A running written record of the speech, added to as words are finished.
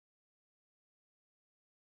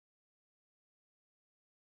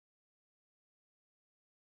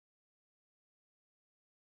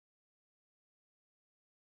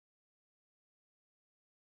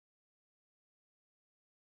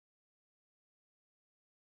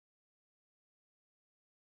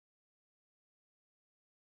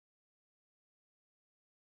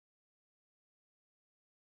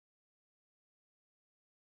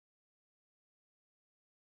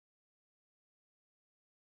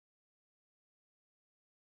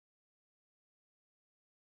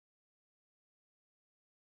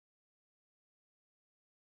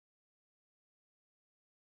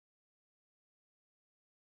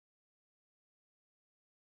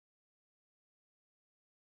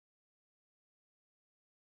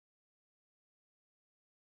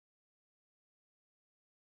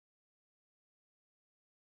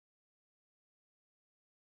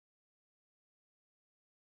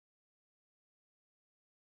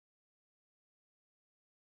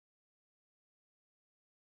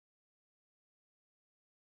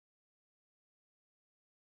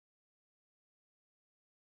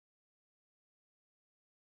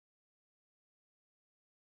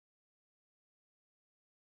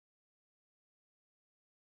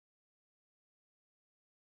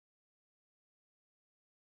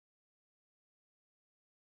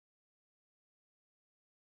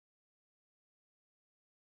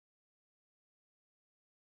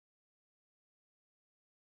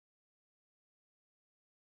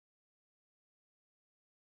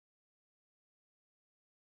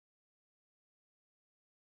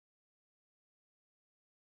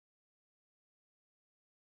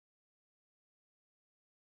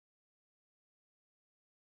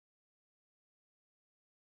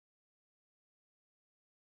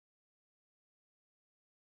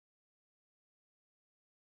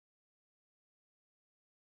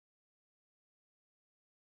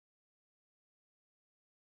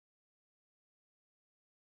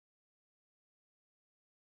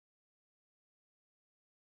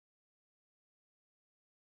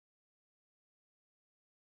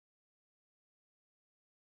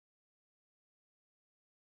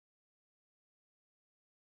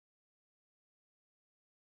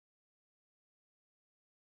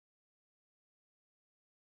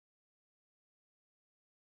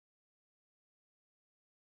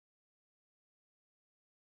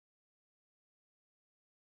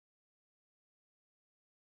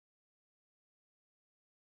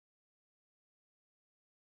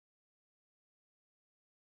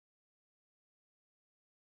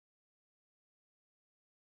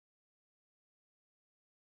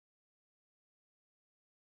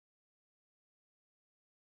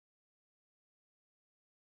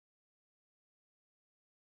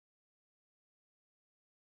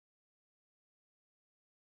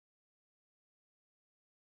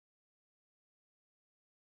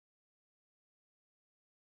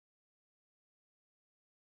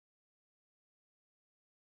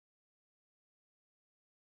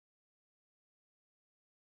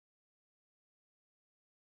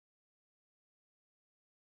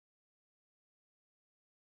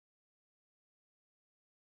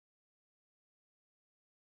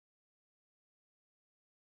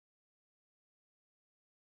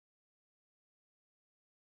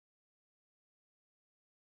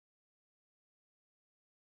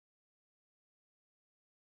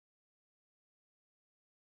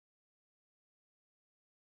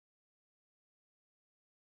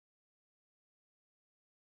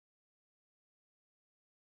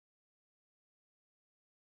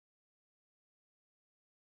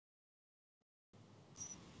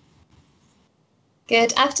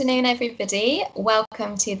Good afternoon, everybody.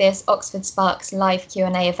 Welcome to this Oxford Sparks live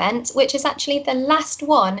Q&A event, which is actually the last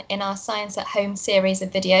one in our Science at Home series of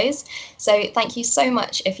videos. So thank you so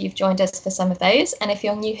much if you've joined us for some of those. And if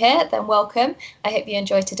you're new here, then welcome. I hope you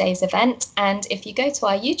enjoyed today's event. And if you go to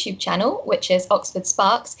our YouTube channel, which is Oxford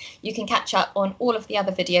Sparks, you can catch up on all of the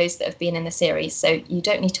other videos that have been in the series. So you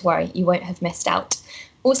don't need to worry, you won't have missed out.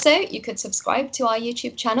 Also, you could subscribe to our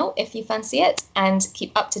YouTube channel if you fancy it and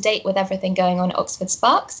keep up to date with everything going on at Oxford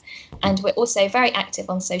Sparks. And we're also very active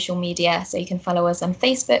on social media, so you can follow us on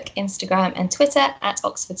Facebook, Instagram and Twitter at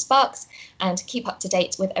Oxford Sparks and keep up to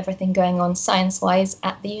date with everything going on science-wise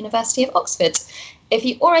at the University of Oxford. If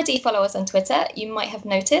you already follow us on Twitter, you might have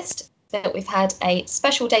noticed that we've had a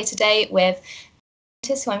special day today with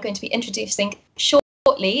scientists who I'm going to be introducing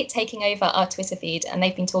shortly, taking over our Twitter feed, and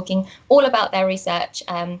they've been talking all about their research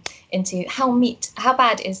into how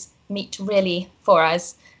bad is meat really for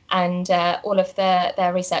us, and all of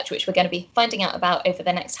their research, which we're going to be finding out about over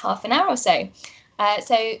the next half an hour or so.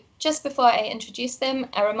 So just before I introduce them,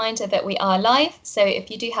 a reminder that we are live. So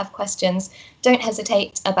if you do have questions, don't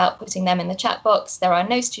hesitate about putting them in the chat box. There are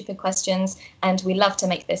no stupid questions, and we love to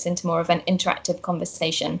make this into more of an interactive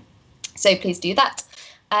conversation. So please do that.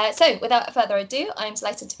 So without further ado, I'm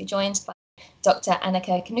delighted to be joined by Dr.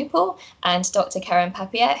 Anika Knüppel and Dr. Keren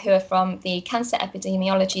Papier, who are from the Cancer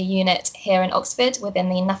Epidemiology Unit here in Oxford within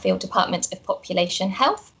the Nuffield Department of Population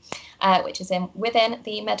Health, which is within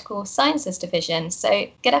the Medical Sciences Division. So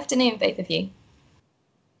good afternoon, both of you.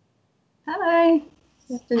 Hello.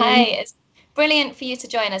 Hi, it's brilliant for you to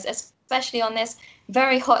join us, especially on this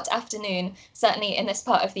very hot afternoon, certainly in this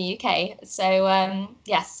part of the UK. So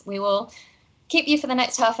yes, we will keep you for the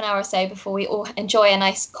next half an hour or so before we all enjoy a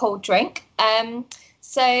nice cold drink.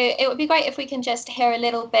 So it would be great if we can just hear a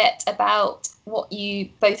little bit about what you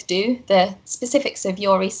both do, the specifics of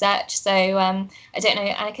your research. So I don't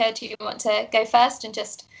know, Anika, do you want to go first and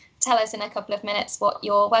just tell us in a couple of minutes what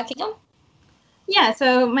you're working on? Yeah,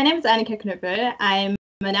 so my name is Anika Knüppel. I'm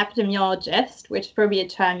an epidemiologist, which is probably a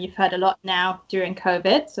term you've heard a lot now during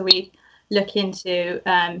COVID. So we look into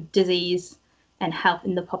disease and health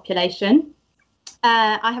in the population.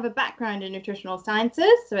 I have a background in nutritional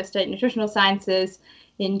sciences, so I studied nutritional sciences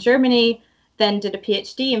in Germany, then did a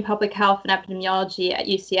PhD in public health and epidemiology at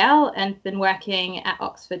UCL, and been working at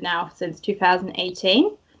Oxford now since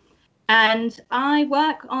 2018. And I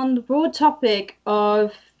work on the broad topic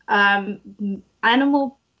of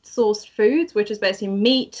animal-sourced foods, which is basically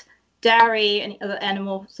meat, dairy, and other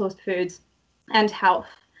animal-sourced foods, and health.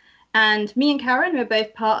 And me and Keren, we're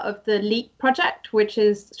both part of the LEAP project, which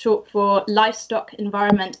is short for Livestock,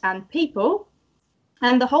 Environment and People.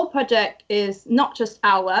 And the whole project is not just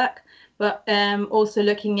our work, but also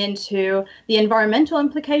looking into the environmental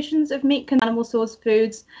implications of meat and animal source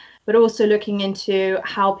foods, but also looking into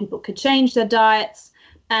how people could change their diets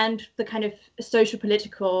and the kind of social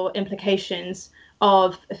political implications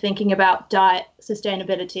of thinking about diet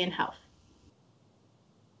sustainability and health.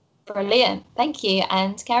 Brilliant, thank you.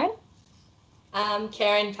 And Keren? I'm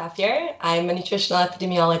Keren Papier. I'm a nutritional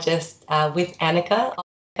epidemiologist with Anika,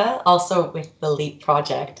 also with the LEAP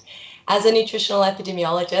project. As a nutritional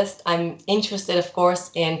epidemiologist, I'm interested, of course,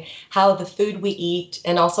 in how the food we eat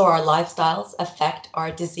and also our lifestyles affect our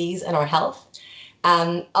disease and our health.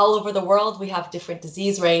 All over the world, we have different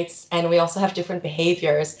disease rates and we also have different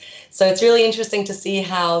behaviors. So it's really interesting to see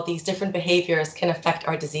how these different behaviors can affect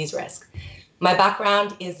our disease risk. My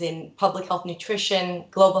background is in public health nutrition,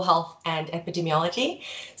 global health, and epidemiology.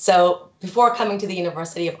 So before coming to the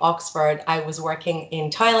University of Oxford, I was working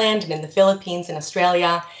in Thailand and in the Philippines and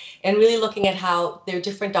Australia, and really looking at how their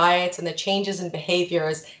different diets and the changes in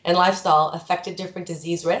behaviors and lifestyle affected different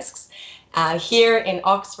disease risks. Here in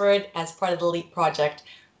Oxford, as part of the LEAP project,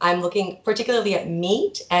 I'm looking particularly at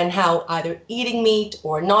meat and how either eating meat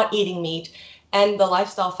or not eating meat and the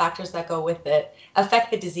lifestyle factors that go with it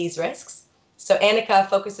affect the disease risks. So Anika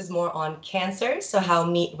focuses more on cancer, so how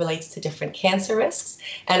meat relates to different cancer risks,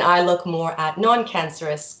 and I look more at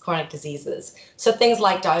non-cancerous chronic diseases. So things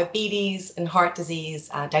like diabetes and heart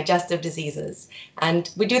disease, digestive diseases.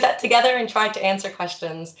 And we do that together and try to answer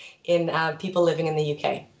questions in people living in the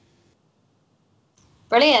UK.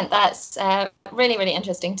 Brilliant. That's really, really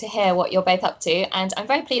interesting to hear what you're both up to. And I'm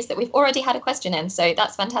very pleased that we've already had a question in, so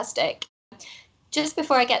that's fantastic. Just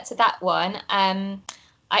before I get to that one,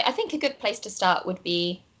 I think a good place to start would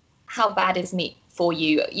be, how bad is meat for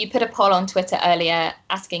you? You put a poll on Twitter earlier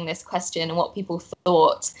asking this question and what people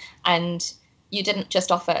thought, and you didn't just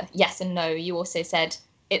offer yes and no, you also said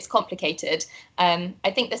it's complicated. I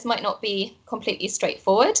think this might not be completely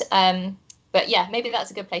straightforward, but yeah, maybe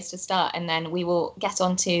that's a good place to start, and then we will get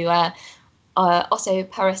on to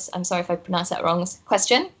osteoporous, I'm sorry if I pronounced that wrong,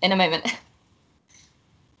 question in a moment.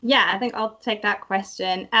 Yeah, I think I'll take that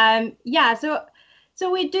question.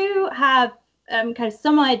 So we do have kind of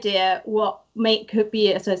some idea what meat could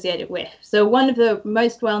be associated with. So one of the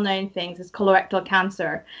most well-known things is colorectal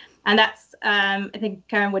cancer, and that's I think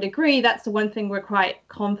Keren would agree that's the one thing we're quite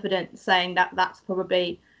confident saying that that's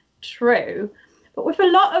probably true. But with a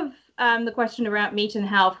lot of the question around meat and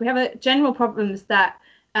health, we have a general problems that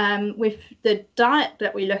with the diet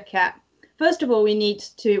that we look at. First of all, we need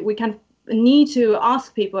to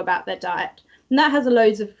ask people about their diet, and that has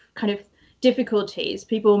loads of kind of difficulties.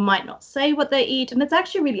 People might not say what they eat, and it's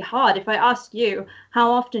actually really hard. If I ask you, how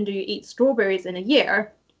often do you eat strawberries in a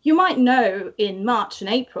year? You might know in March and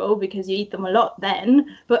April because you eat them a lot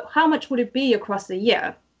then, but how much would it be across the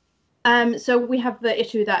year? So we have the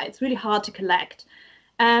issue that it's really hard to collect.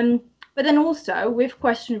 But then also with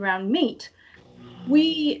question around meat,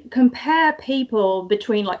 we compare people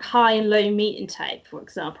between like high and low meat intake, for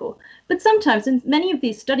example. But sometimes in many of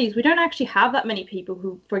these studies, we don't actually have that many people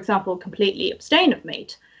who, for example, completely abstain of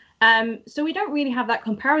meat. So we don't really have that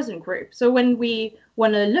comparison group. So when we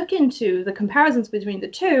want to look into the comparisons between the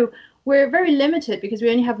two, we're very limited because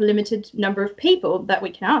we only have a limited number of people that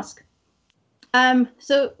we can ask.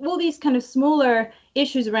 So all these kind of smaller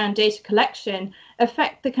issues around data collection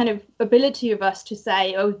affect the kind of ability of us to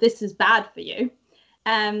say, oh, this is bad for you.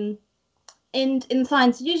 In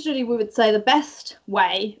science, usually we would say the best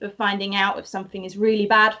way of finding out if something is really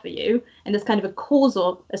bad for you, and there's kind of a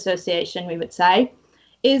causal association, we would say,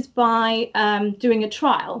 is by doing a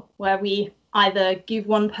trial where we either give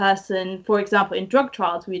one person, for example, in drug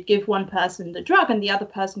trials, we'd give one person the drug and the other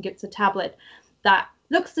person gets a tablet that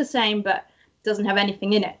looks the same but doesn't have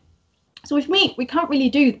anything in it. So with meat, we can't really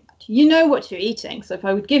do that. You know what you're eating. So if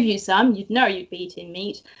I would give you some, you'd know you'd be eating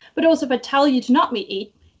meat. But also if I tell you to not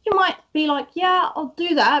eat, you might be like, yeah, I'll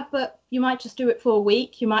do that. But you might just do it for a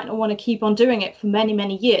week. You might not want to keep on doing it for many,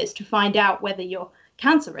 many years to find out whether your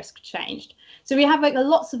cancer risk changed. So we have like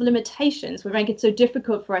lots of limitations which make it so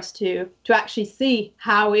difficult for us to actually see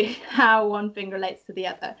how one thing relates to the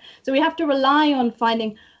other. So we have to rely on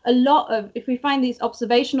finding a lot of, if we find these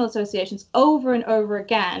observational associations over and over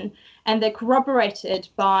again, and they're corroborated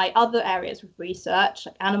by other areas of research,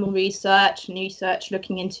 like animal research and research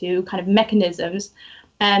looking into kind of mechanisms,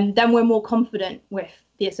 and then we're more confident with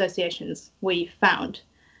the associations we've found.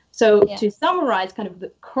 So to summarize kind of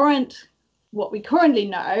the current, what we currently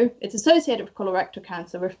know, it's associated with colorectal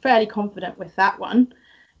cancer. We're fairly confident with that one.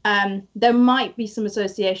 There might be some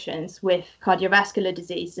associations with cardiovascular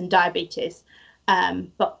disease and diabetes,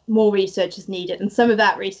 but more research is needed. And some of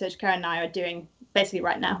that research Keren and I are doing basically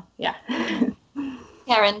right now. Yeah.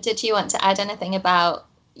 Keren, did you want to add anything about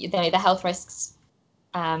the health risks,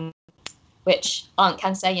 which aren't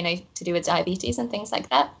cancer, to do with diabetes and things like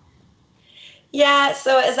that? Yeah,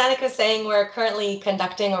 so as Anika was saying, we're currently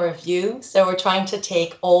conducting a review. So we're trying to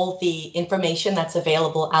take all the information that's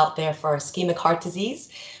available out there for ischemic heart disease,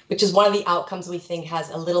 which is one of the outcomes we think has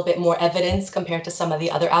a little bit more evidence compared to some of the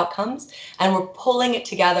other outcomes. And we're pulling it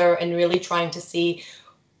together and really trying to see,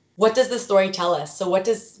 what does the story tell us? So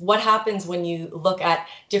what happens when you look at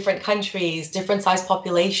different countries, different size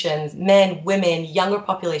populations, men, women, younger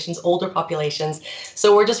populations, older populations?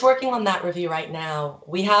 So we're just working on that review right now.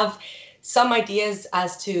 We have some ideas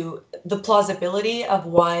as to the plausibility of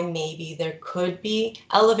why maybe there could be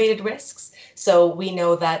elevated risks. So we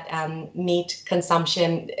know that meat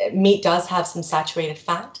does have some saturated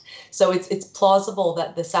fat. So it's plausible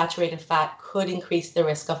that the saturated fat could increase the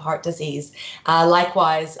risk of heart disease.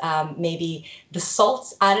 Likewise, maybe the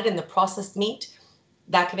salts added in the processed meat,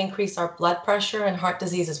 that could increase our blood pressure and heart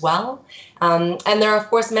disease as well. And there are, of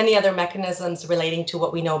course, many other mechanisms relating to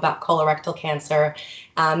what we know about colorectal cancer,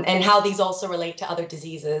 and how these also relate to other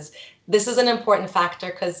diseases. This is an important factor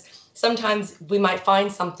because sometimes we might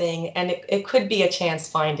find something and it could be a chance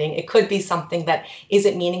finding. It could be something that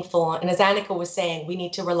isn't meaningful. And as Anika was saying, we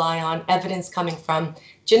need to rely on evidence coming from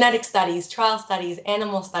genetic studies, trial studies,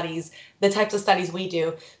 animal studies, the types of studies we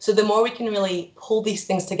do. So the more we can really pull these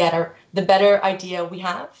things together, the better idea we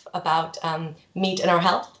have about meat and our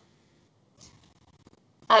health.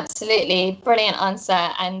 Absolutely. Brilliant answer.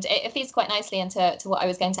 And it feeds quite nicely into what I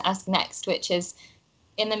was going to ask next, which is,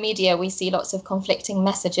 in the media, we see lots of conflicting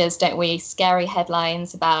messages, don't we? Scary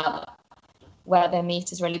headlines about whether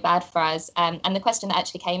meat is really bad for us. And the question that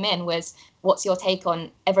actually came in was, what's your take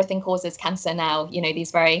on everything causes cancer now?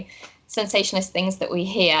 These very sensationalist things that we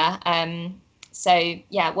hear. So,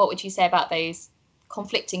 what would you say about those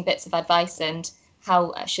conflicting bits of advice, and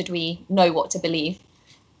how should we know what to believe?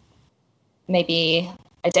 Maybe,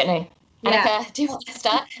 I don't know, Anika, do you want to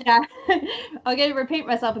start? Yeah, I'm going to repeat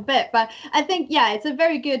myself a bit, but I think, yeah, it's a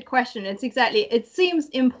very good question. It seems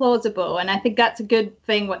implausible, and I think that's a good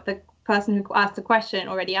thing what the person who asked the question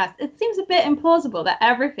already asked. It seems a bit implausible that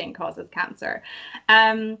everything causes cancer.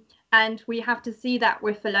 And we have to see that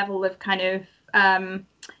with the level of kind of, kind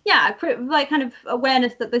of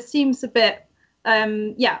awareness that this seems a bit,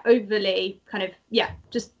 overly kind of,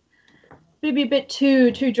 just maybe a bit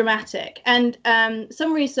too dramatic. And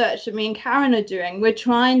some research that me and Keren are doing, we're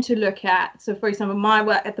trying to look at, so for example, my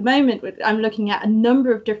work at the moment, I'm looking at a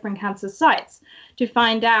number of different cancer sites to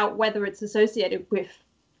find out whether it's associated with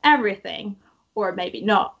everything or maybe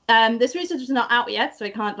not. This research is not out yet, so I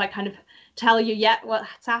can't kind of tell you yet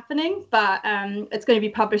what's happening, but it's going to be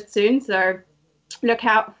published soon, so look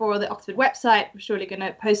out for the Oxford website. We're surely going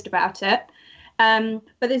to post about it.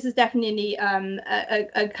 But this is definitely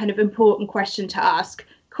a kind of important question to ask.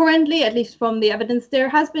 Currently, at least from the evidence, there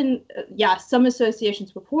has been, some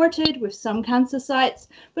associations reported with some cancer sites,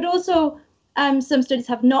 but also some studies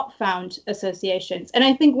have not found associations. And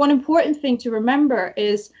I think one important thing to remember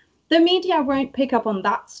is the media won't pick up on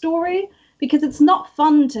that story, because it's not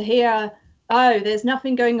fun to hear, oh, there's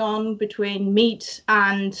nothing going on between meat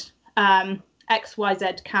and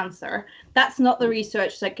XYZ cancer. That's not the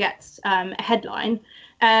research that gets a headline.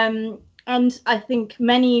 And I think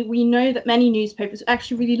we know that many newspapers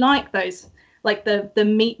actually really like those, like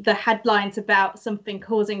the headlines about something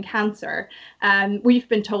causing cancer. We've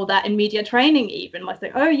been told that in media training, even like,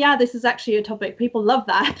 oh yeah, this is actually a topic. People love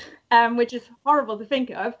that, which is horrible to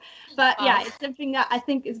think of. But yeah, it's something that I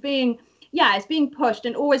think is being pushed.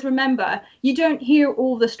 And always remember, you don't hear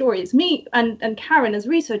all the stories. Me and Keren, as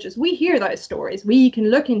researchers, we hear those stories. We can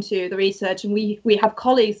look into the research, and we have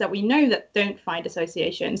colleagues that we know that don't find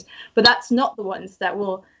associations, but that's not the ones that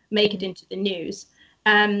will make it into the news.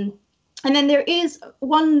 And then there is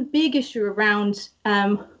one big issue around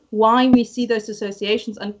why we see those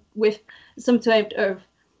associations and with some type of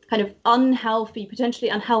kind of potentially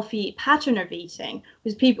unhealthy pattern of eating,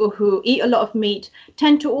 because people who eat a lot of meat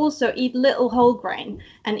tend to also eat little whole grain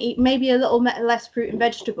and eat maybe a little less fruit and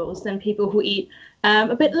vegetables than people who eat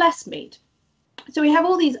a bit less meat. So we have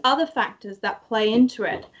all these other factors that play into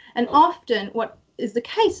it. And often what is the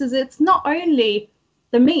case is it's not only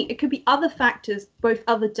the meat, it could be other factors, both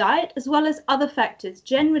other diet as well as other factors,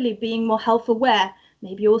 generally being more health aware,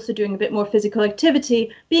 maybe also doing a bit more physical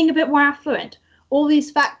activity, being a bit more affluent. All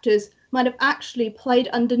these factors might have actually played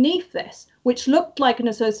underneath this, which looked like an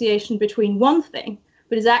association between one thing,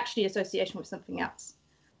 but is actually association with something else.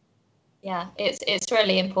 Yeah, it's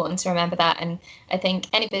really important to remember that. And I think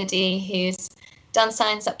anybody who's done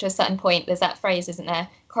science up to a certain point, there's that phrase, isn't there?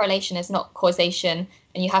 Correlation is not causation,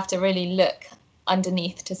 and you have to really look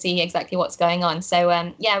underneath to see exactly what's going on. So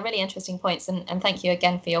really interesting points, and thank you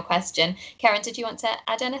again for your question. Keren, did you want to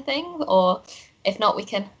add anything, or if not, we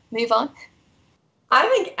can move on? I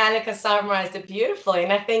think Anika summarized it beautifully,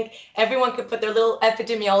 and I think everyone could put their little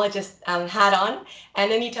epidemiologist hat on,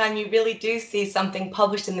 and anytime you really do see something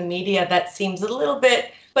published in the media that seems a little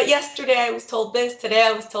bit, but yesterday I was told this, today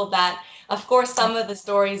I was told that, of course some of the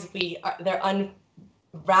stories they're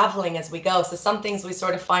unraveling as we go, so some things we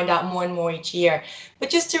sort of find out more and more each year, but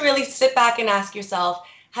just to really sit back and ask yourself,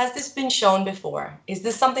 has this been shown before? Is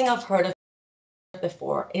this something I've heard of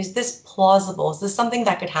before? Is this plausible? Is this something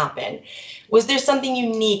that could happen? Was there something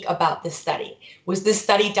unique about this study? Was this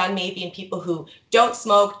study done maybe in people who don't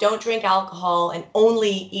smoke, don't drink alcohol, and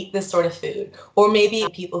only eat this sort of food? Or maybe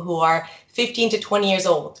people who are 15 to 20 years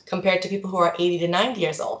old compared to people who are 80 to 90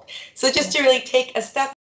 years old? So just to really take a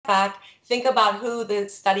step back, think about who the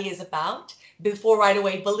study is about before right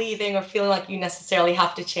away believing or feeling like you necessarily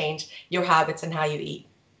have to change your habits and how you eat.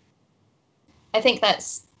 I think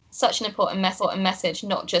that's such an important message,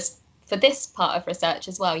 not just for this part of research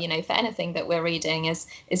as well, for anything that we're reading, is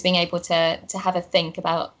being able to have a think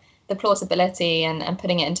about the plausibility and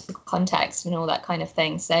putting it into context and all that kind of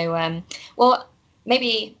thing. So,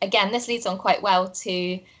 maybe, again, this leads on quite well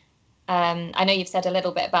to, I know you've said a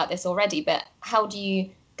little bit about this already, but how do you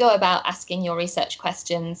go about asking your research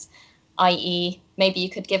questions, i.e. maybe you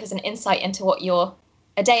could give us an insight into what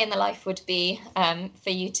a day in the life would be for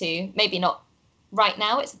you to, maybe not right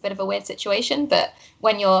now, it's a bit of a weird situation, but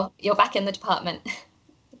when you're back in the department.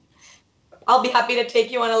 I'll be happy to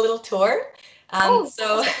take you on a little tour.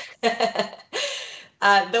 So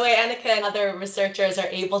the way Anika and other researchers are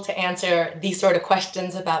able to answer these sort of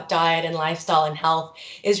questions about diet and lifestyle and health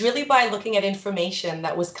is really by looking at information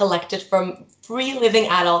that was collected from free living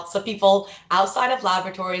adults, so people outside of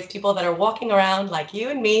laboratories, people that are walking around like you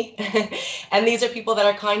and me. And these are people that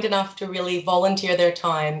are kind enough to really volunteer their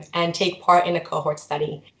time and take part in a cohort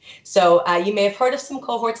study. So you may have heard of some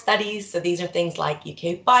cohort studies. So these are things like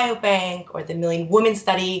UK Biobank or the Million Women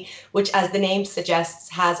Study, which, as the name suggests,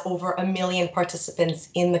 has over 1 million participants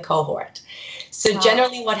in the cohort. So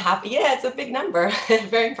generally what happens, yeah, it's a big number,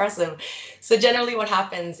 very impressive. So generally what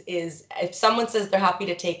happens is if someone says they're happy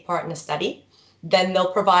to take part in a study, then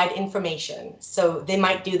they'll provide information. So they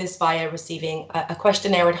might do this via receiving a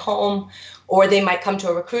questionnaire at home, or they might come to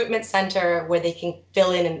a recruitment center where they can fill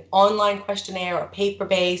in an online questionnaire or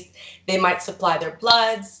paper-based. They might supply their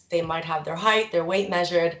bloods, they might have their height, their weight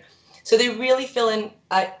measured. So they really fill in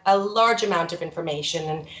a large amount of information,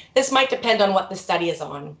 and this might depend on what the study is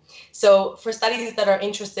on. So for studies that are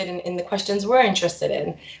interested in the questions we're interested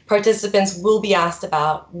in, participants will be asked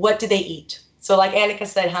about what do they eat. So like Anika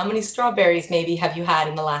said, how many strawberries maybe have you had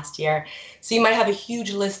in the last year? So you might have a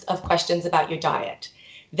huge list of questions about your diet.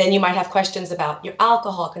 Then you might have questions about your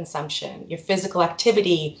alcohol consumption, your physical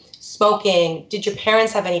activity, smoking. Did your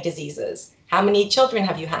parents have any diseases? How many children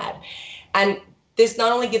have you had? And this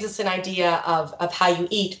not only gives us an idea of how you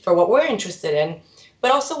eat for what we're interested in,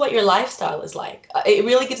 but also what your lifestyle is like. It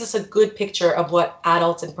really gives us a good picture of what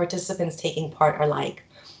adults and participants taking part are like.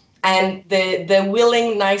 And the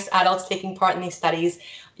willing, nice adults taking part in these studies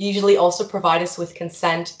usually also provide us with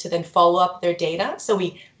consent to then follow up their data. So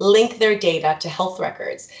we link their data to health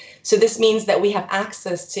records. So this means that we have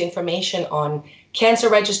access to information on cancer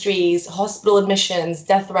registries, hospital admissions,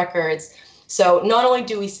 death records. So not only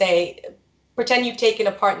do we say, pretend you've taken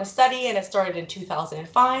a part in a study and it started in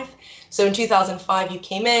 2005. So in 2005, you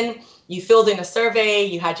came in, you filled in a survey,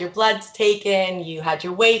 you had your bloods taken, you had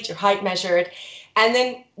your weight, your height measured, and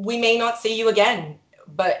then we may not see you again.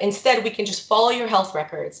 But instead, we can just follow your health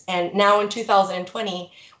records. And now in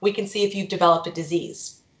 2020, we can see if you've developed a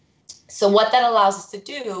disease. So what that allows us to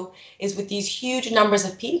do is with these huge numbers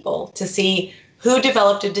of people to see who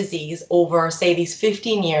developed a disease over, say, these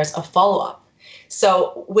 15 years of follow-up.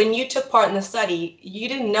 So when you took part in the study, you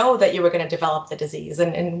didn't know that you were going to develop the disease.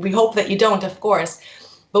 And we hope that you don't, of course.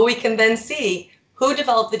 But we can then see who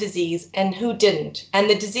developed the disease and who didn't. And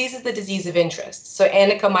the disease is the disease of interest. So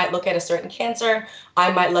Anika might look at a certain cancer.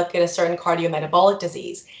 I might look at a certain cardiometabolic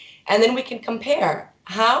disease. And then we can compare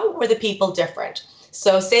how were the people different.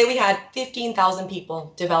 So say we had 15,000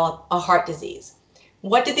 people develop a heart disease.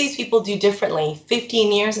 What did these people do differently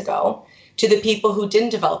 15 years ago to the people who didn't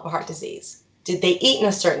develop a heart disease? Did they eat in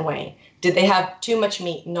a certain way? Did they have too much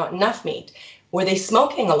meat, not enough meat? Were they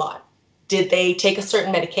smoking a lot? Did they take a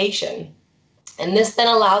certain medication? And this then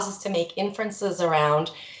allows us to make inferences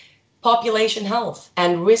around population health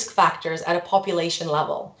and risk factors at a population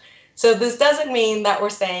level. So this doesn't mean that we're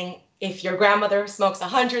saying if your grandmother smokes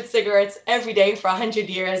 100 cigarettes every day for 100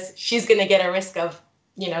 years, she's going to get a risk of,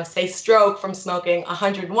 say stroke from smoking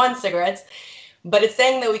 101 cigarettes. But it's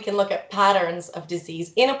saying that we can look at patterns of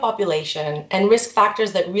disease in a population and risk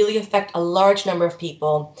factors that really affect a large number of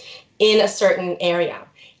people in a certain area.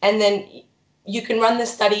 And then you can run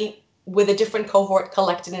this study with a different cohort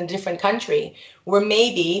collected in a different country, where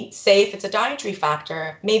maybe, say if it's a dietary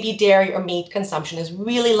factor, maybe dairy or meat consumption is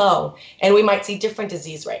really low, and we might see different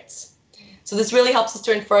disease rates. So this really helps us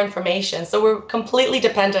to infer information. So we're completely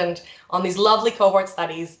dependent on these lovely cohort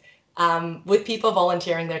studies with people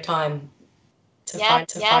volunteering their time to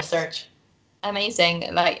find research.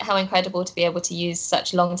 Amazing. Like, how incredible to be able to use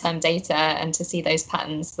such long-term data and to see those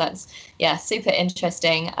patterns. That's, super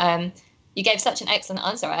interesting. You gave such an excellent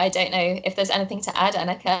answer. I don't know if there's anything to add,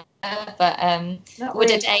 Anika, but would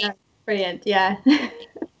it be brilliant? Yeah.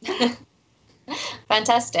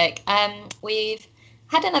 Fantastic. We've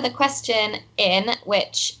had another question in,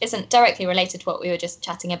 which isn't directly related to what we were just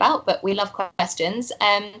chatting about, but we love questions.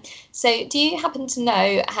 So do you happen to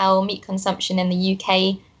know how meat consumption in the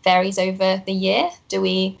UK varies over the year? Do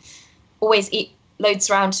we always eat loads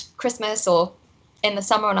around Christmas or in the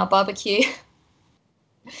summer on our barbecue?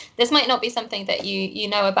 This might not be something that you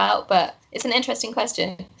know about, but it's an interesting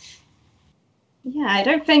question. Yeah, I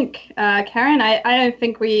don't think, Karen, I don't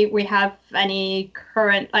think we have any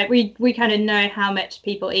current, like we kind of know how much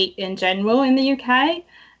people eat in general in the UK,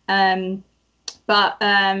 but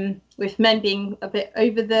with men being a bit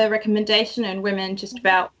over the recommendation and women just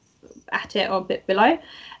about at it or a bit below.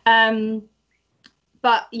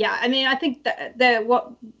 But yeah, I mean, I think that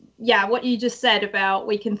what you just said about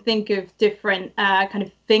we can think of different kind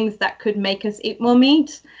of things that could make us eat more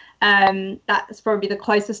meat. That's probably the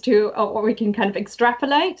closest to what we can kind of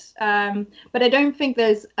extrapolate. But I don't think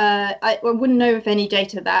there's, I wouldn't know of any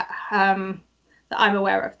data that that I'm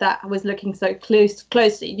aware of that was looking so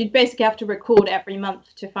closely. You'd basically have to record every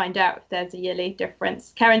month to find out if there's a yearly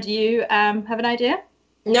difference. Keren, do you have an idea?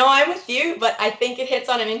 No, I'm with you, but I think it hits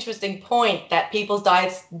on an interesting point that people's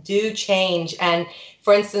diets do change. And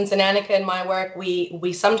for instance, in Anika and my work,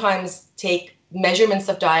 we sometimes take measurements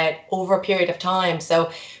of diet over a period of time.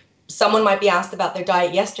 So someone might be asked about their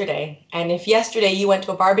diet yesterday. And if yesterday you went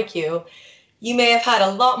to a barbecue, you may have had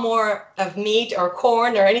a lot more of meat or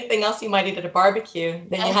corn or anything else you might eat at a barbecue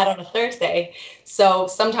than you had on a Thursday. So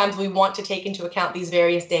sometimes we want to take into account these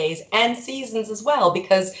various days and seasons as well,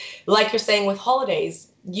 because like you're saying with holidays,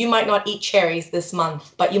 you might not eat cherries this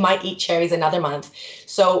month, but you might eat cherries another month.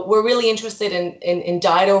 So we're really interested in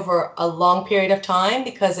diet over a long period of time,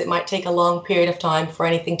 because it might take a long period of time for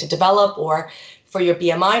anything to develop, or for your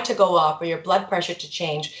BMI to go up, or your blood pressure to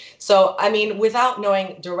change. So, I mean, without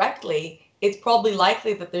knowing directly, it's probably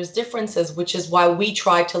likely that there's differences, which is why we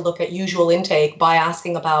try to look at usual intake by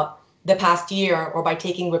asking about the past year, or by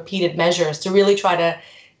taking repeated measures to really try to,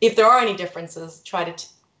 if there are any differences, try to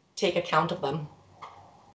take account of them.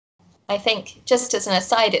 I think, just as an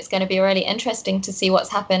aside, it's going to be really interesting to see what's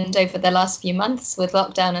happened over the last few months with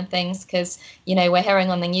lockdown and things, because, you know, we're hearing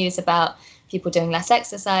on the news about people doing less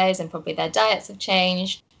exercise and probably their diets have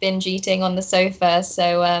changed, binge eating on the sofa.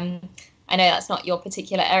 So I know that's not your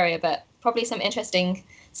particular area, but probably some interesting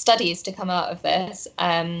studies to come out of this.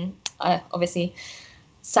 Obviously,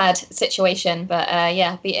 sad situation, but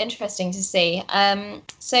yeah, be interesting to see.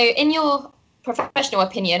 So in your professional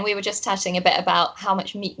opinion, we were just chatting a bit about how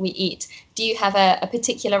much meat we eat. Do you have a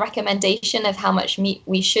particular recommendation of how much meat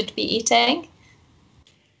we should be eating?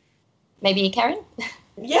 Maybe Keren?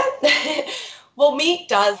 Yeah. Well, meat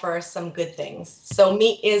does for some good things. So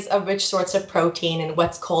meat is a rich source of protein and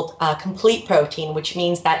what's called complete protein, which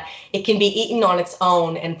means that it can be eaten on its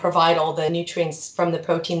own and provide all the nutrients from the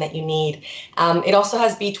protein that you need. It also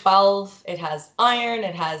has B12, it has iron,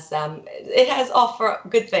 it has offer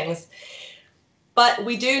good things. But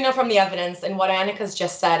we do know from the evidence and what Anika's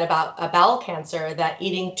just said about bowel cancer that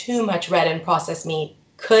eating too much red and processed meat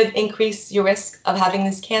could increase your risk of having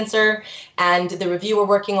this cancer. And the review we're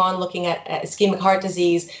working on looking at ischemic heart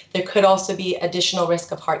disease, there could also be additional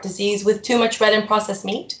risk of heart disease with too much red and processed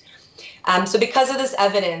meat. So because of this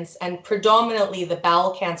evidence, and predominantly the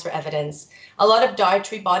bowel cancer evidence, a lot of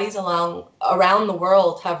dietary bodies around the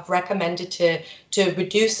world have recommended to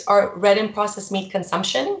reduce our red and processed meat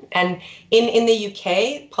consumption. And in the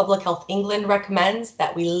UK, Public Health England recommends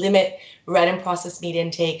that we limit red and processed meat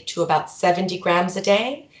intake to about 70 grams a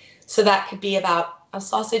day. So that could be about a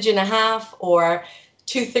sausage and a half, or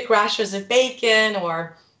 2 thick rashers of bacon,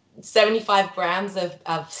 or 75 grams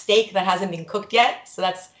of steak that hasn't been cooked yet. So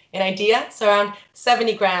that's an idea. So around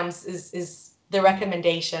 70 grams is the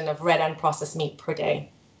recommendation of red and processed meat per day.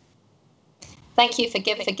 Thank you for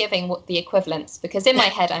giving what the equivalents, because in my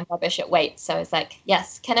head I'm rubbish at weight. So it's like,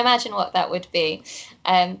 yes, can imagine what that would be.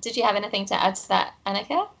 Did you have anything to add to that,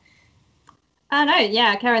 Anika? No,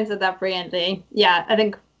 yeah, Keren said that brilliantly. Yeah, I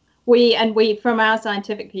think we from our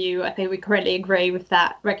scientific view, I think we currently agree with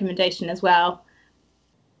that recommendation as well.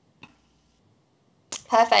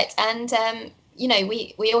 Perfect. And you know,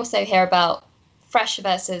 we also hear about fresh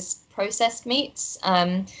versus processed meats.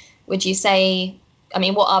 Would you say, I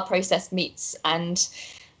mean, what are processed meats, and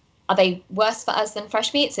are they worse for us than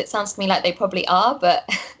fresh meats? It sounds to me like they probably are, but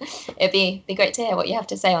it'd be great to hear what you have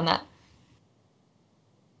to say on that.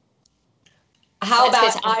 How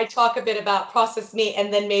about I talk a bit about processed meat,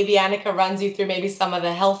 and then maybe Anika runs you through maybe some of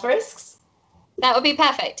the health risks? That would be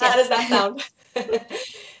perfect. Yes. How does that sound?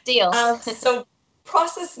 Deal. So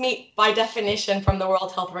processed meat, by definition from the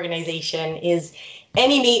World Health Organization, is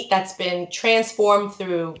any meat that's been transformed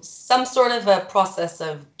through some sort of a process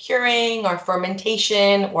of curing or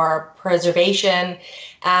fermentation or preservation.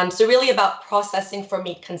 So really about processing for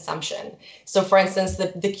meat consumption. So for instance,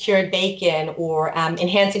 the cured bacon, or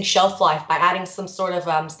enhancing shelf life by adding some sort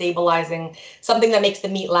of stabilizing, something that makes the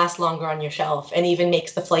meat last longer on your shelf and even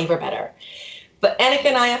makes the flavor better. But Anika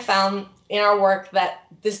and I have found in our work that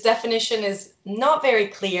this definition is not very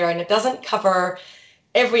clear, and it doesn't cover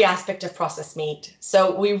every aspect of processed meat.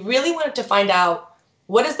 So we really wanted to find out,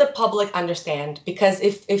 what does the public understand? Because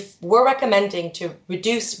if we're recommending to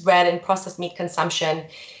reduce red and processed meat consumption,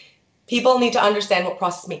 people need to understand what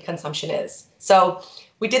processed meat consumption is. So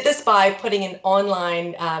we did this by putting an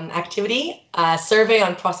online activity, a survey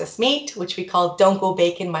on processed meat, which we call Don't Go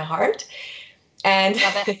Bacon My Heart. And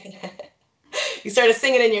you started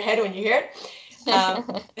singing in your head when you hear it.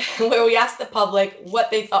 Where we asked the public what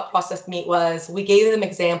they thought processed meat was. We gave them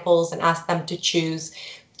examples and asked them to choose,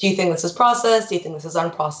 do you think this is processed? Do you think this is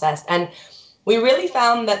unprocessed? And we really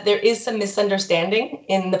found that there is some misunderstanding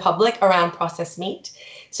in the public around processed meat.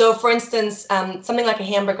 So for instance, something like a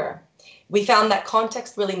hamburger, we found that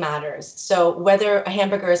context really matters. So whether a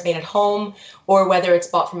hamburger is made at home or whether it's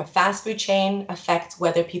bought from a fast food chain affects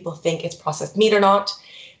whether people think it's processed meat or not.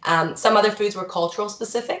 Some other foods were cultural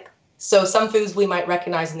specific. So some foods we might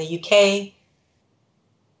recognize in the UK,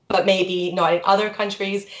 but maybe not in other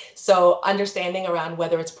countries. So understanding around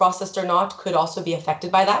whether it's processed or not could also be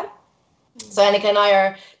affected by that. So Anika and I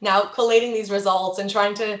are now collating these results and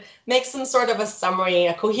trying to make some sort of a summary,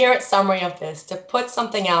 a coherent summary of this, to put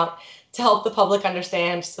something out to help the public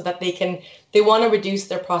understand so that they want to reduce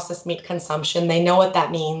their processed meat consumption. They know what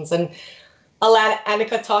that means. And I'll let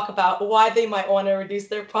Anika talk about why they might want to reduce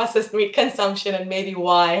their processed meat consumption and maybe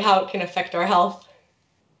how it can affect our health.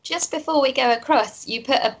 Just before we go across, you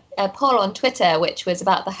put a poll on Twitter, which was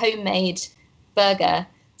about the homemade burger.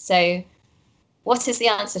 So what is the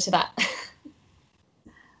answer to that?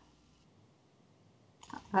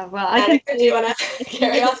 Well, I can. Do you want to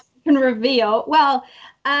carry on? Can reveal. Well,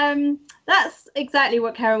 that's exactly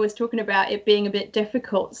what Karen was talking about, it being a bit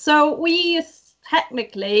difficult. So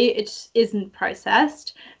technically it isn't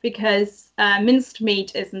processed because minced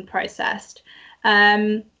meat isn't processed.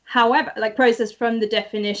 However, like processed from the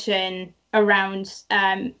definition around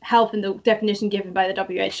health and the definition given by the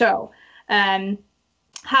WHO.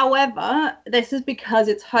 However, this is because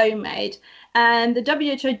it's homemade, and the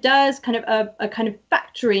WHO does kind of a kind of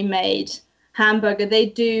factory made hamburger. They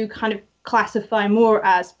do kind of classify more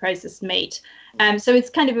as processed meat. So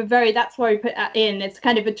it's kind of that's why we put that in. It's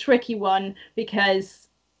kind of a tricky one because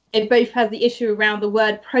it both has the issue around the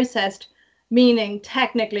word processed, meaning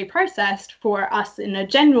technically processed for us as a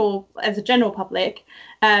general public,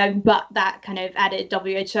 but that kind of added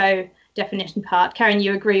WHO definition part. Karen,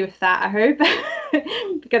 you agree with that, I hope,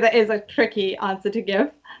 because it is a tricky answer to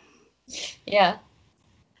give. Yeah.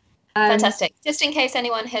 Fantastic. Just in case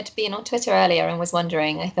anyone had been on Twitter earlier and was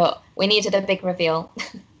wondering, I thought we needed a big reveal.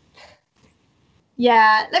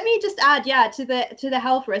 Yeah, let me just add, to the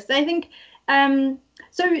health risks. I think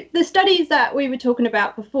so the studies that we were talking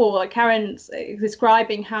about before, Karen's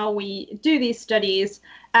describing how we do these studies,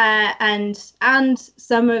 and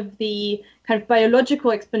some of the kind of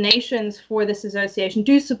biological explanations for this association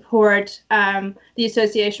do support the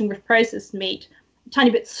association with processed meat a tiny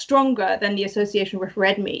bit stronger than the association with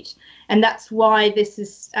red meat. And that's why this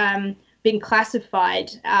is being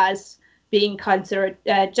classified as being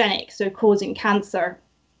cancerogenic, so causing cancer,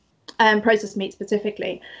 processed meat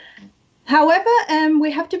specifically. However,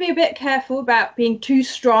 we have to be a bit careful about being too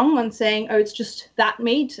strong on saying, oh, it's just that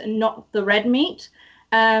meat and not the red meat.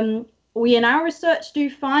 We in our research do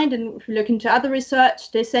find, and if we look into other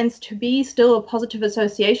research, there tends to be still a positive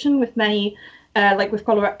association with many, like with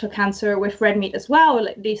colorectal cancer, with red meat as well, or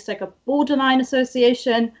at least like a borderline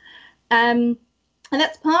association. And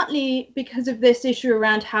that's partly because of this issue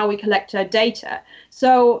around how we collect our data.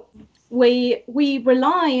 So we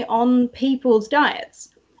rely on people's diets.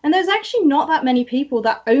 And there's actually not that many people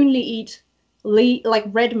that only eat like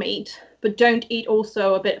red meat, but don't eat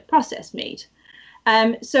also a bit of processed meat.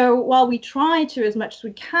 So while we try to, as much as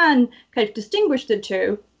we can, kind of distinguish the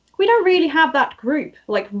two, we don't really have that group,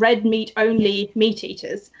 like red meat only meat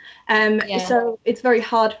eaters. So it's very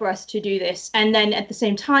hard for us to do this. And then at the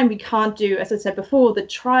same time, we can't do, as I said before, the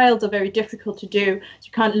trials are very difficult to do. So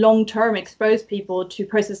you can't long-term expose people to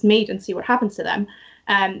processed meat and see what happens to them.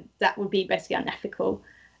 That would be basically unethical.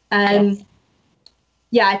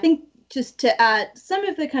 Yeah, I think just to add some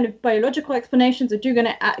of the kind of biological explanations, I do going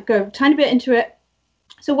to go a tiny bit into it.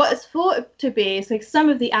 So what it's thought to be is like some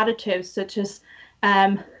of the additives, such as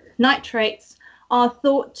nitrates, are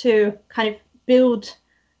thought to kind of build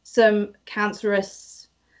some cancerous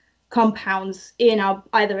compounds in our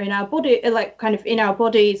body, like kind of in our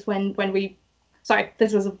bodies when we, sorry,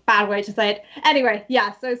 this was a bad way to say it. Anyway,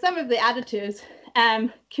 yeah, so some of the additives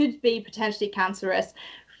could be potentially cancerous.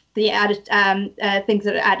 The added things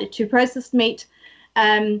that are added to processed meat,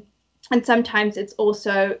 and sometimes it's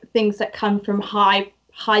also things that come from high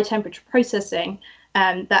temperature processing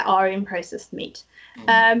that are in processed meat.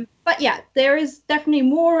 But yeah, there is definitely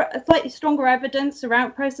slightly stronger evidence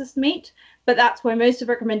around processed meat, but that's why most of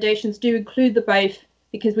the recommendations do include the both,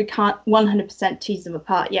 because we can't 100% tease them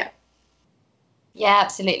apart yet. Yeah,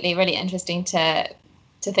 absolutely. Really interesting to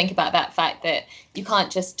think about that fact that you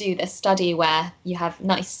can't just do this study where you have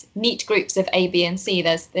nice, neat groups of A, B, and C.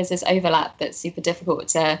 There's this overlap that's super difficult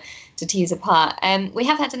to tease apart. We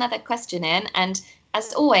have had another question in, and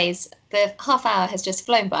as always, the half hour has just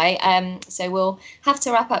flown by, so we'll have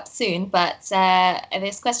to wrap up soon. But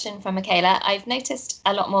this question from Michaela: I've noticed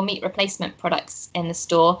a lot more meat replacement products in the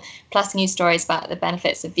store, plus news stories about the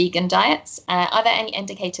benefits of vegan diets. Are there any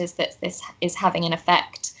indicators that this is having an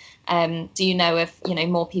effect? Do you know if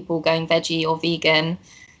more people going veggie or vegan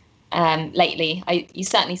lately? You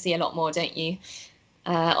certainly see a lot more, don't you,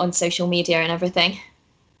 on social media and everything?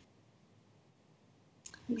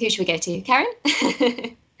 Who should we go to? Keren?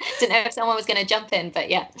 Didn't know if someone was going to jump in, but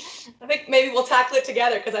yeah. I think maybe we'll tackle it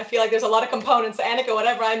together because I feel like there's a lot of components. Anika,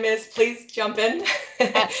 whatever I miss, please jump in.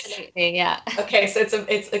 Absolutely, yeah. Okay, so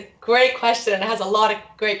it's a great question and it has a lot of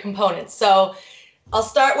great components. So I'll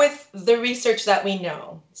start with the research that we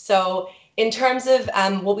know. So in terms of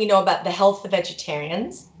what we know about the health of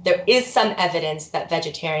vegetarians, there is some evidence that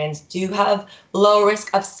vegetarians do have low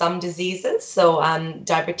risk of some diseases. So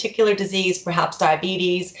diverticular disease, perhaps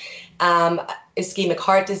diabetes, ischemic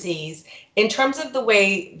heart disease, in terms of the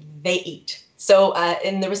way they eat. So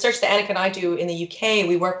in the research that Anika and I do in the UK,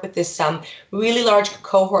 we work with this really large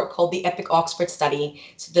cohort called the EPIC Oxford study.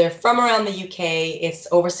 So they're from around the UK. It's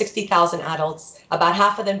over 60,000 adults. About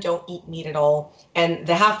half of them don't eat meat at all. And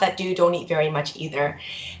the half that do don't eat very much either.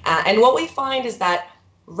 And what we find is that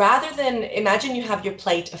rather than, imagine you have your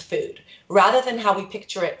plate of food, rather than how we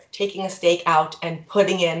picture it, taking a steak out and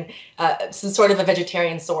putting in some sort of a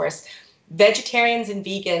vegetarian source, vegetarians and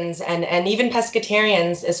vegans and even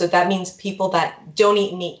pescatarians, so that means people that don't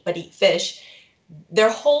eat meat but eat fish, their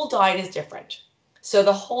whole diet is different. So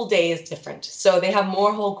the whole day is different. So they have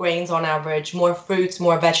more whole grains on average, more fruits,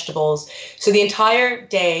 more vegetables. So the entire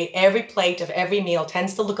day, every plate of every meal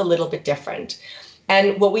tends to look a little bit different.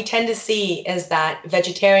 And what we tend to see is that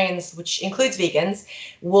vegetarians, which includes vegans,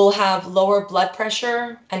 will have lower blood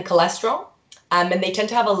pressure and cholesterol. And they tend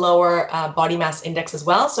to have a lower body mass index as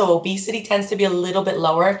well. So obesity tends to be a little bit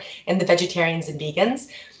lower in the vegetarians and vegans.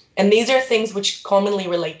 And these are things which commonly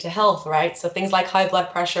relate to health, right? So things like high blood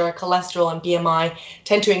pressure, cholesterol, and BMI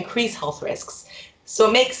tend to increase health risks. So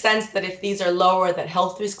it makes sense that if these are lower, that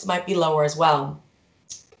health risks might be lower as well.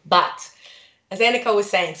 But as Anika was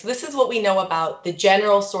saying, so this is what we know about the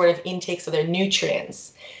general sort of intakes of their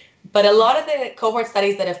nutrients. But a lot of the cohort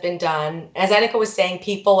studies that have been done, as Anika was saying,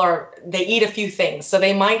 they eat a few things. So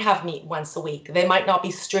they might have meat once a week. They might not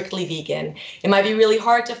be strictly vegan. It might be really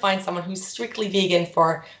hard to find someone who's strictly vegan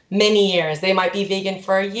for many years. They might be vegan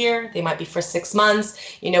for a year. They might be for 6 months.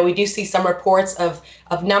 We do see some reports of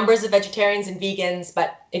numbers of vegetarians and vegans,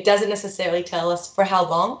 but it doesn't necessarily tell us for how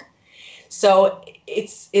long. So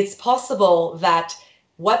it's possible that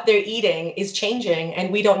what they're eating is changing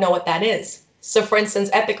and we don't know what that is. So for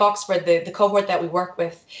instance, EPIC Oxford, the cohort that we work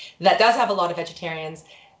with, that does have a lot of vegetarians,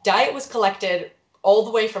 diet was collected all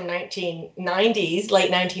the way from late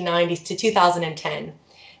 1990s to 2010.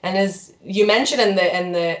 And as you mentioned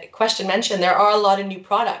and the question mentioned, there are a lot of new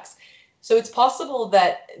products. So it's possible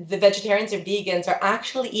that the vegetarians or vegans are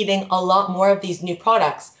actually eating a lot more of these new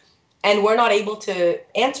products. And we're not able to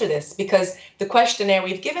answer this because the questionnaire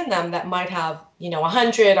we've given them that might have,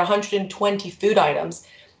 100, 120 food items,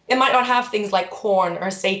 it might not have things like corn or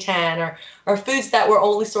seitan or foods that were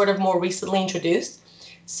only sort of more recently introduced.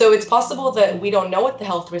 So it's possible that we don't know what the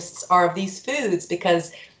health risks are of these foods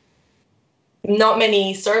because not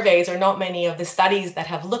many surveys or not many of the studies that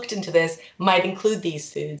have looked into this might include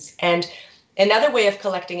these foods. And another way of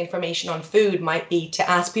collecting information on food might be to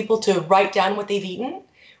ask people to write down what they've eaten,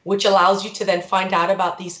 which allows you to then find out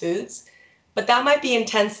about these foods. But that might be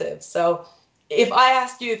intensive. So if I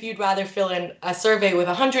asked you if you'd rather fill in a survey with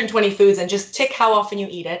 120 foods and just tick how often you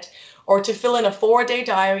eat it, or to fill in a 4-day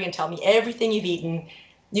diary and tell me everything you've eaten,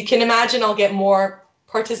 you can imagine I'll get more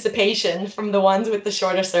participation from the ones with the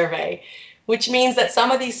shorter survey, which means that some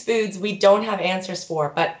of these foods we don't have answers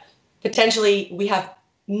for, but potentially we have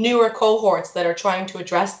newer cohorts that are trying to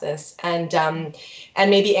address this and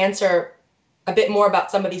maybe answer a bit more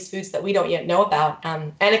about some of these foods that we don't yet know about.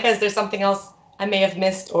 Anika, is there something else I may have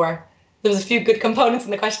missed, or there was a few good components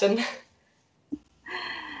in the question?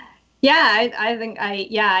 Yeah, I think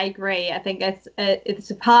I agree. I think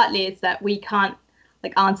it's partly it's that we can't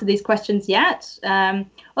answer these questions yet.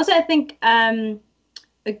 Also, I think I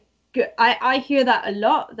hear that a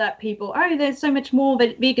lot, that people, there's so much more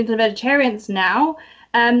vegans and vegetarians now.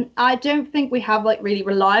 I don't think we have really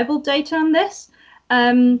reliable data on this.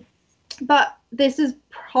 But this is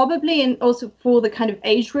probably, and also for the kind of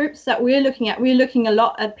age groups that we're looking at, we're looking a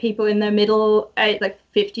lot at people in their middle,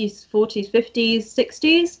 50s, 40s,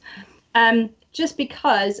 50s, 60s, just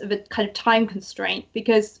because of a kind of time constraint.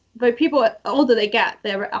 Because the people, the older they get,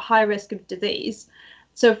 they're at a high risk of disease.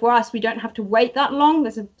 So for us, we don't have to wait that long.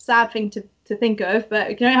 That's a sad thing to to think of, but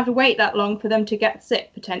you don't have to wait that long for them to get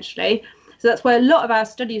sick potentially. So that's why a lot of our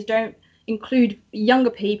studies don't include younger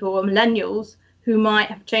people or millennials who might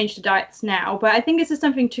have changed their diets now. But I think this is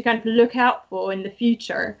something to kind of look out for in the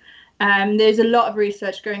future. There's a lot of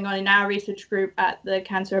research going on in our research group at the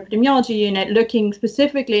Cancer Epidemiology Unit, looking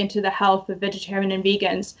specifically into the health of vegetarian and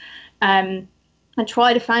vegans, and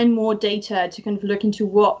try to find more data to kind of look into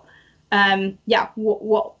what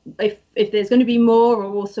if there's going to be more, or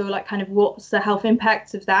also like kind of what's the health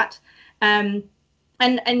impacts of that. And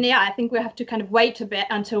yeah, I think we have to kind of wait a bit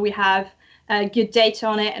until we have good data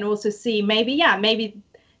on it, and also see maybe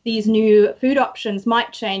these new food options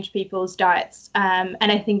might change people's diets. And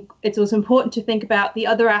I think it's also important to think about the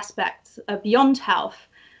other aspects beyond health.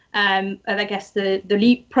 And I guess the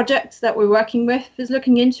LEAP project that we're working with is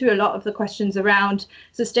looking into a lot of the questions around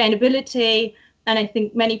sustainability. And I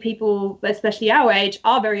think many people, especially our age,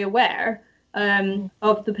 are very aware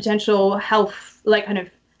of the potential health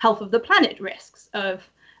of the planet risks of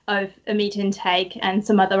a meat intake and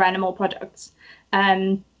some other animal products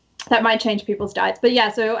that might change people's diets. But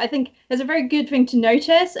yeah, so I think it's a very good thing to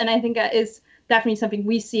notice, and I think that is definitely something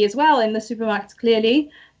we see as well in the supermarkets,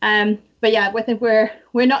 clearly. But yeah, I think we're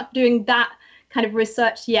not doing that kind of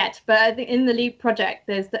research yet, but I think in the LEAP project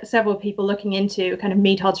there's several people looking into kind of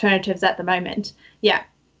meat alternatives at the moment. Yeah,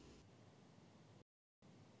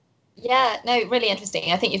 no, really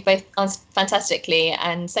interesting. I think you've both answered fantastically,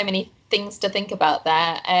 and so many things to think about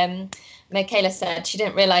there. Michaela said she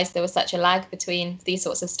didn't realize there was such a lag between these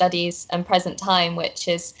sorts of studies and present time, which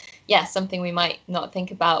is something we might not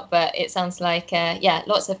think about, but it sounds like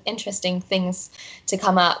lots of interesting things to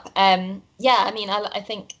come up. I mean, I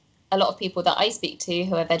think a lot of people that I speak to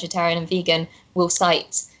who are vegetarian and vegan will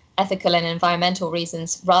cite ethical and environmental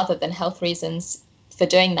reasons rather than health reasons for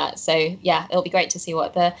doing that. So yeah, it'll be great to see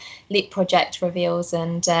what the LEAP project reveals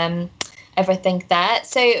and everything there.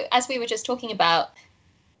 So as we were just talking about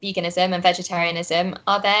veganism and vegetarianism,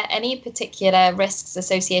 are there any particular risks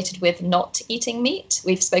associated with not eating meat?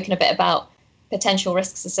 We've spoken a bit about potential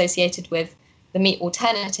risks associated with the meat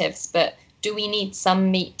alternatives, but do we need some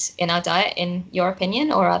meat in our diet, in your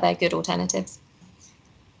opinion, or are there good alternatives?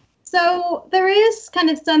 So there is kind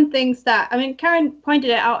of some things that, I mean, Keren pointed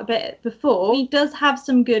it out a bit before. Meat does have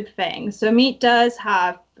some good things. So meat does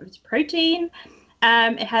have protein.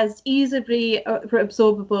 It has easily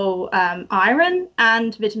absorbable iron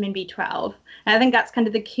and vitamin B12. And I think that's kind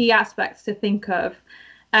of the key aspects to think of.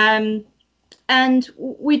 And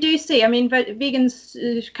we do see, I mean,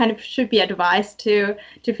 vegans kind of should be advised to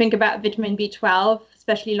think about vitamin B12,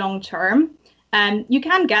 especially long term. You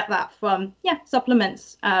can get that from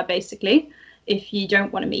supplements, basically, if you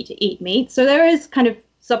don't want to eat meat. So there is kind of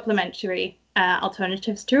supplementary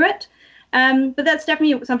alternatives to it. But that's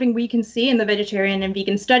definitely something we can see in the vegetarian and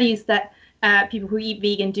vegan studies, that people who eat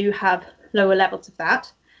vegan do have lower levels of that.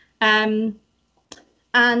 And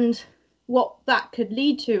what that could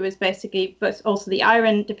lead to is basically, but also the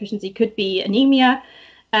iron deficiency could be anemia,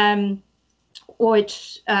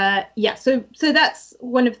 which so that's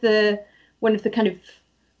one of the kind of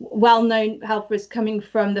well-known health risks coming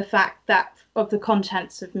from the fact that of the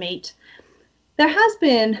contents of meat. There has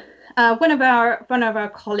been one of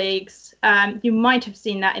our colleagues, you might have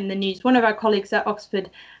seen that in the news. One of our colleagues at Oxford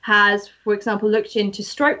has, for example, looked into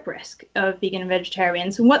stroke risk of vegan and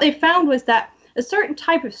vegetarians, and what they found was that a certain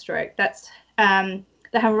type of stroke, that's the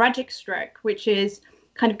hemorrhagic stroke, which is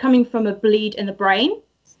kind of coming from a bleed in the brain,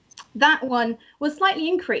 that one was slightly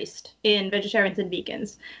increased in vegetarians and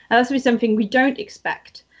vegans. And that's something we don't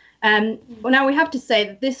expect. Well, now we have to say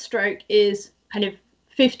that this stroke is kind of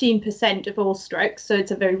 15% of all strokes, so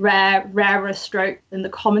it's a very rarer stroke than the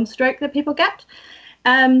common stroke that people get.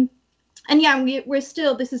 And yeah, we're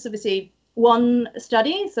still, this is obviously one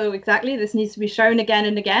study, so exactly, this needs to be shown again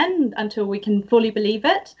and again until we can fully believe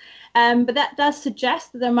it. But that does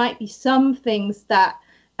suggest that there might be some things that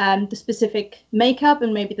the specific makeup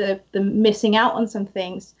and maybe the missing out on some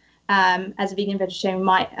things as a vegan vegetarian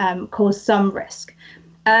might cause some risk.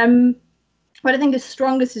 What I think is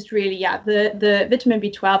strongest is really, the vitamin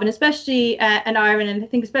B12, and especially and iron, and I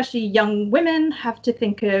think especially young women have to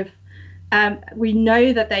think of, we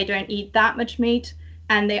know that they don't eat that much meat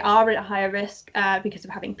and they are at a higher risk because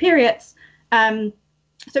of having periods. So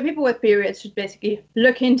people with periods should basically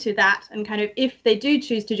look into that, and kind of, if they do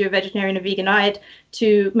choose to do a vegetarian or vegan diet,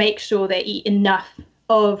 to make sure they eat enough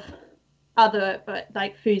of other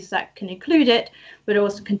foods that can include it, but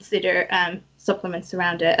also consider supplements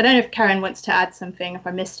around it. I don't know if Keren wants to add something, if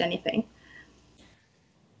I missed anything.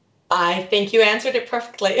 I think you answered it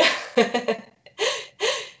perfectly.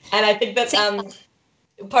 And I think that,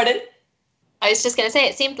 pardon? I was just going to say,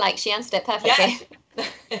 it seemed like she answered it perfectly.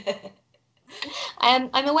 Yeah.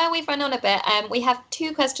 I'm aware we've run on a bit. We have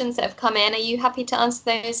 2 questions that have come in. Are you happy to answer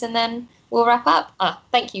those and then we'll wrap up?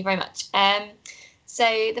 Thank you very much.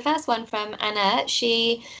 So the first one from Anna,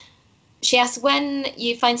 she asks, when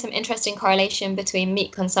you find some interesting correlation between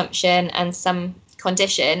meat consumption and some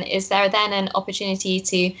condition, is there then an opportunity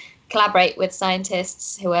to collaborate with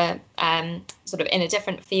scientists who are sort of in a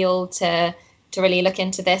different field to really look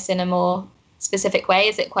into this in a more specific way?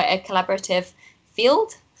 Is it quite a collaborative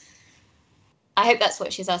field? I hope that's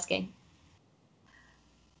what she's asking.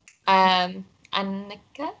 Anika?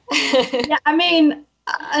 Yeah, I mean,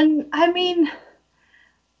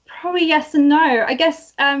 probably yes and no. I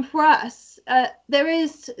guess for us, there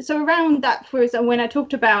is, so around that, for example, when I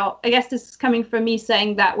talked about, I guess this is coming from me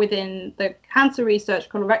saying that within the cancer research,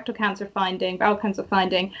 colorectal cancer finding, bowel cancer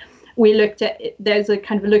finding, we looked at, there's a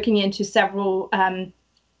kind of looking into several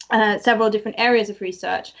different areas of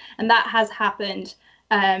research, and that has happened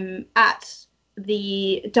at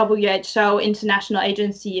the WHO, International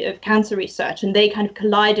Agency of Cancer Research, and they kind of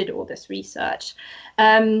collided all this research.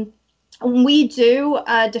 We do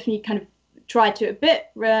definitely kind of try to a bit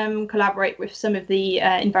collaborate with some of the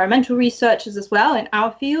environmental researchers as well in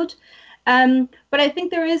our field. But I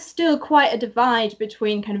think there is still quite a divide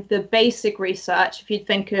between kind of the basic research. If you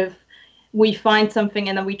think of, we find something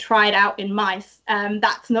and then we try it out in mice,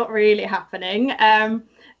 that's not really happening.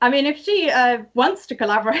 I mean, if she wants to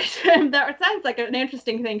collaborate, that sounds like an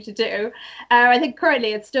interesting thing to do. I think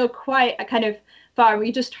currently it's still quite a kind of far.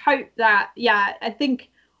 We just hope that, yeah, I think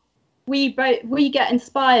we get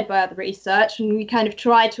inspired by other research, and we kind of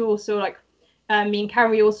try to also, like me and Karen,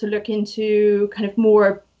 we also look into kind of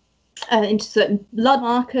more into certain blood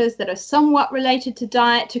markers that are somewhat related to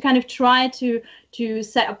diet, to kind of try to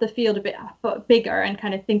set up the field a bit bigger and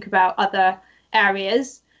kind of think about other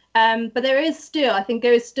areas. But there is still, I think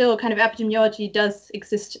there is still kind of epidemiology does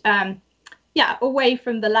exist, away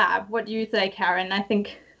from the lab. What do you say, Karen? I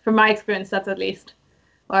think from my experience, that's at least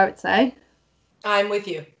what I would say. I'm with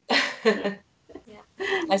you. Yeah.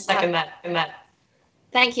 I second that.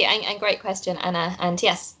 Thank you, and great question, Anna. And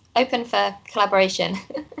yes, open for collaboration.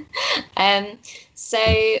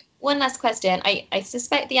 So one last question. I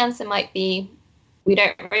suspect the answer might be, we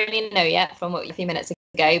don't really know yet from what a few minutes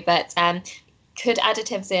ago, but could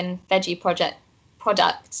additives in veggie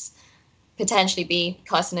products potentially be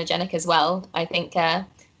carcinogenic as well? I think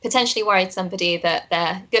potentially worried somebody that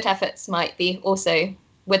their good efforts might be also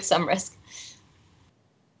with some risk.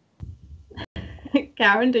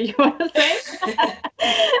 Karen, do you want to say?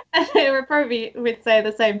 We probably would say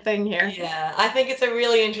the same thing here. Yeah, I think it's a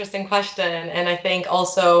really interesting question. And I think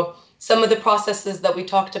also some of the processes that we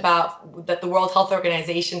talked about, that the World Health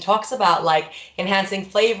Organization talks about, like enhancing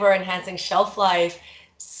flavor, enhancing shelf life,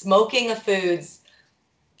 smoking of foods,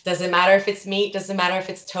 doesn't matter if it's meat, doesn't matter if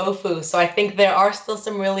it's tofu. So I think there are still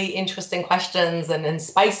some really interesting questions, and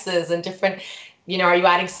spices and different, are you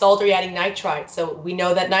adding salt or are you adding nitrites? So we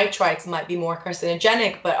know that nitrites might be more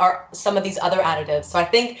carcinogenic, but are some of these other additives. So I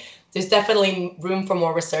think there's definitely room for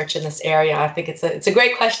more research in this area. I think it's a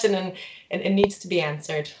great question, and it needs to be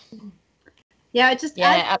answered. Yeah,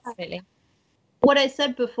 absolutely. What I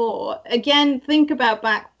said before, again, think about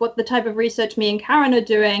back what the type of research me and Karen are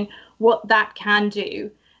doing, what that can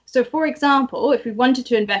do. So for example, if we wanted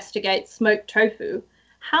to investigate smoked tofu,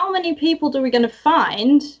 how many people are we going to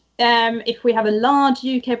find if we have a large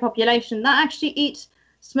UK population that actually eat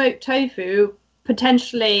smoked tofu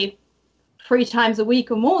potentially 3 times a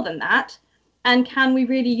week or more than that? And can we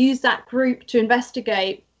really use that group to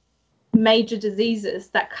investigate major diseases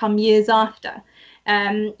that come years after?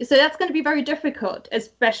 So that's going to be very difficult,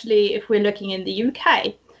 especially if we're looking in the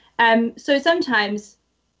UK. So sometimes,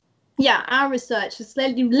 our research is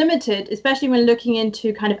slightly limited, especially when looking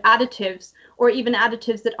into kind of additives, or even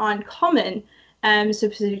additives that aren't common. So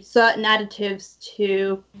certain additives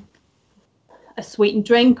to a sweetened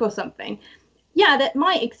drink or something. Yeah, that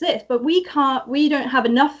might exist, but we don't have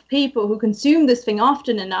enough people who consume this thing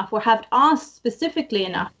often enough, or have asked specifically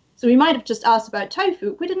enough. So we might have just asked about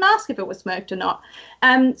tofu. We didn't ask if it was smoked or not.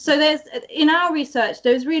 So in our research,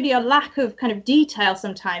 there's really a lack of kind of detail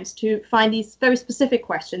sometimes to find these very specific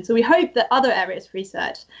questions. So we hope that other areas of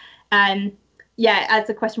research, as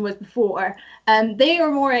the question was before, they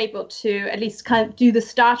are more able to at least kind of do the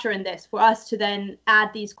starter in this, for us to then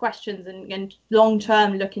add these questions and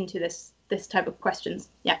long-term look into this type of questions.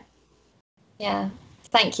 Yeah,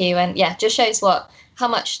 thank you. And just shows how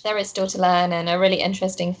much there is still to learn, and a really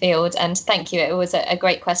interesting field. And thank you. It was a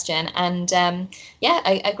great question, and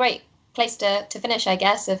a great place to finish, I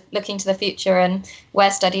guess, of looking to the future and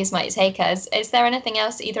where studies might take us. Is there anything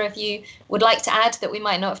else either of you would like to add that we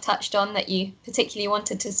might not have touched on that you particularly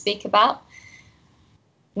wanted to speak about?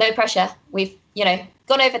 No pressure. We've,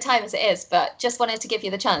 gone over time as it is, but just wanted to give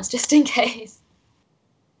you the chance just in case.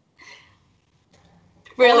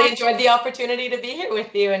 Really enjoyed the opportunity to be here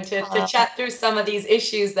with you and to chat through some of these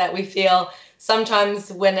issues that we feel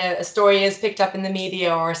sometimes when a story is picked up in the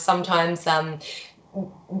media, or sometimes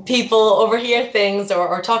people overhear things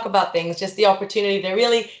or talk about things, just the opportunity to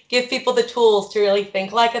really give people the tools to really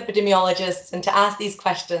think like epidemiologists and to ask these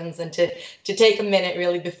questions and to take a minute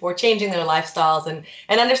really before changing their lifestyles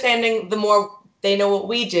and understanding the more they know what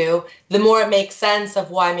we do, the more it makes sense of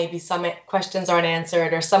why maybe some questions aren't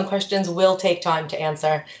answered or some questions will take time to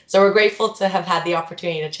answer. So we're grateful to have had the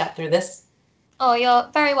opportunity to chat through this. Oh, you're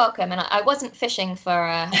very welcome. And I wasn't fishing for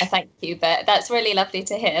a thank you, but that's really lovely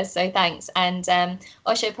to hear. So thanks. And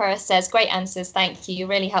Osho Paris says, great answers. Thank you. You're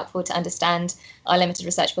really helpful to understand our limited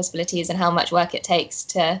research possibilities and how much work it takes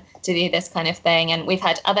to do this kind of thing. And we've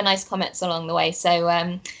had other nice comments along the way.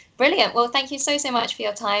 So brilliant. Well, thank you so much for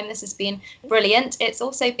your time. This has been brilliant. It's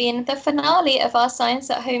also been the finale of our Science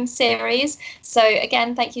at Home series. So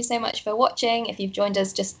again, thank you so much for watching. If you've joined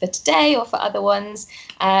us just for today or for other ones,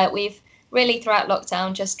 we've really throughout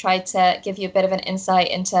lockdown just tried to give you a bit of an insight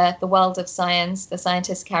into the world of science, the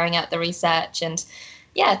scientists carrying out the research, and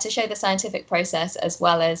to show the scientific process as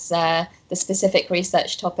well as the specific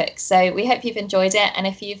research topics. So we hope you've enjoyed it. And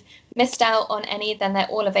if you've missed out on any, then they're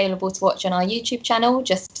all available to watch on our YouTube channel.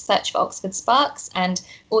 Just search for Oxford Sparks. And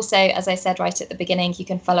also, as I said right at the beginning, you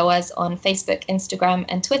can follow us on Facebook, Instagram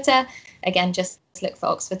and Twitter. Again, just look for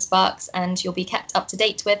Oxford Sparks and you'll be kept up to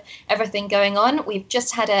date with everything going on. We've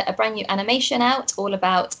just had a brand new animation out all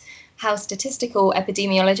about how statistical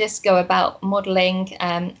epidemiologists go about modelling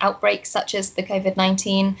outbreaks such as the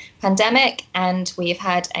COVID-19 pandemic. And we've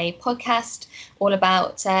had a podcast all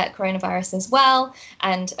about coronavirus as well.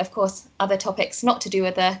 And of course, other topics not to do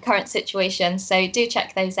with the current situation. So do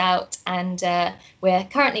check those out. And we're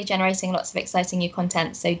currently generating lots of exciting new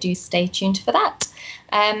content. So do stay tuned for that.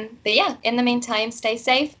 But yeah, in the meantime, stay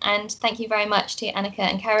safe. And thank you very much to Anika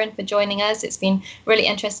and Keren for joining us. It's been really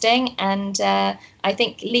interesting. And I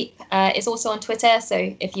think Leap is also on Twitter.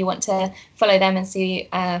 So if you want to follow them and see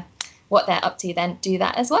what they're up to, then do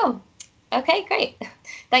that as well. Okay, great.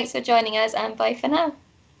 Thanks for joining us and bye for now.